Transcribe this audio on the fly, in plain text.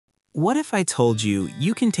What if I told you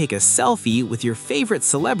you can take a selfie with your favorite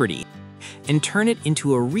celebrity and turn it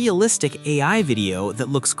into a realistic AI video that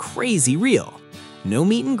looks crazy real? No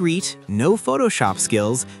meet and greet, no Photoshop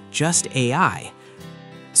skills, just AI.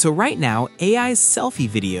 So right now, AI's selfie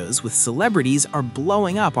videos with celebrities are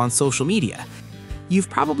blowing up on social media. You've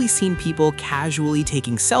probably seen people casually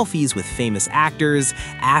taking selfies with famous actors,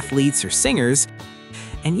 athletes, or singers.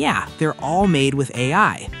 And yeah, they're all made with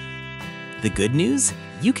AI. The good news?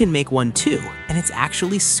 You can make one too, and it's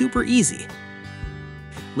actually super easy.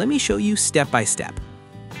 Let me show you step by step.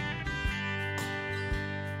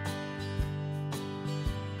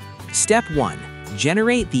 Step 1.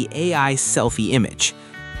 Generate the AI selfie image.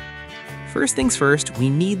 First things first, we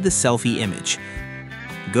need the selfie image.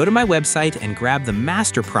 Go to my website and grab the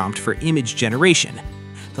master prompt for image generation.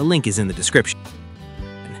 The link is in the description.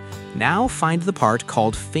 Now find the part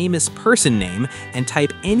called famous person name and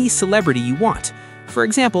type any celebrity you want. For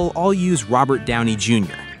example, I'll use Robert Downey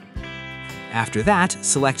Jr. After that,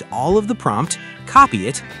 select all of the prompt, copy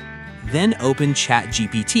it, then open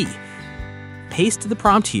ChatGPT. Paste the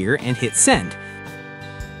prompt here and hit send.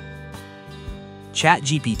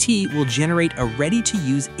 ChatGPT will generate a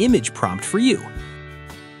ready-to-use image prompt for you.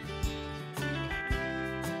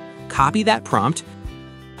 Copy that prompt.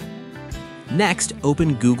 Next,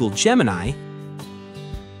 open Google Gemini,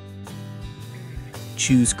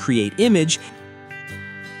 choose Create Image,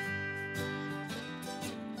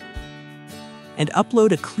 and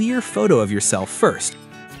upload a clear photo of yourself first.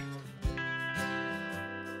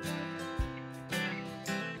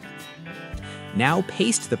 Now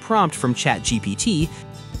paste the prompt from ChatGPT,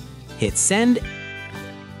 hit send,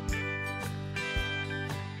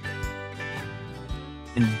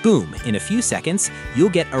 and boom, in a few seconds, you'll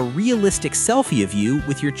get a realistic selfie of you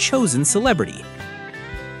with your chosen celebrity.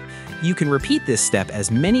 You can repeat this step as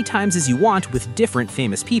many times as you want with different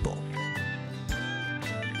famous people.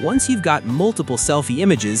 Once you've got multiple selfie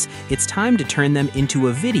images, it's time to turn them into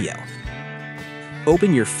a video.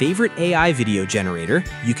 Open your favorite AI video generator.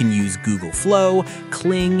 You can use Google Flow,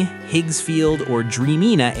 Kling, Higgsfield, or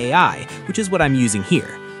Dreamina AI, which is what I'm using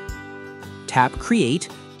here. Tap Create,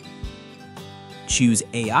 choose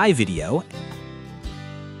AI Video,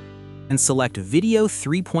 and select Video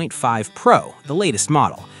 3.5 Pro, the latest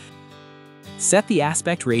model. Set the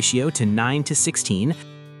aspect ratio to 9:16.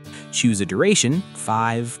 Choose a duration,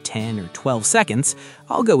 5, 10, or 12 seconds.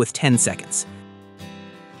 I'll go with 10 seconds.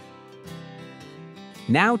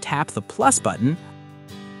 Now tap the plus button,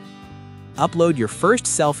 upload your first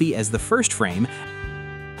selfie as the first frame,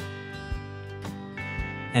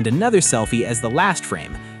 and another selfie as the last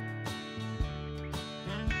frame.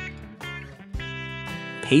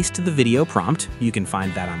 Paste the video prompt, you can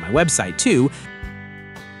find that on my website too.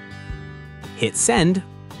 Hit send.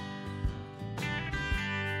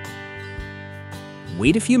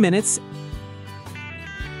 Wait a few minutes,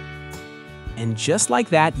 and just like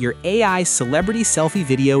that, your AI celebrity selfie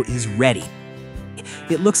video is ready.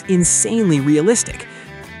 It looks insanely realistic.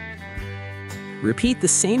 Repeat the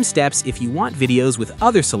same steps if you want videos with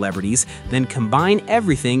other celebrities, then combine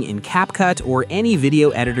everything in CapCut or any video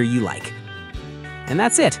editor you like. And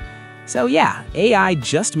that's it. So yeah, AI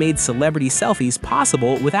just made celebrity selfies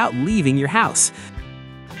possible without leaving your house.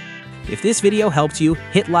 If this video helped you,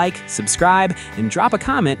 hit like, subscribe, and drop a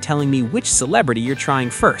comment telling me which celebrity you're trying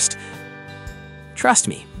first. Trust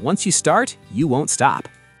me, once you start, you won't stop.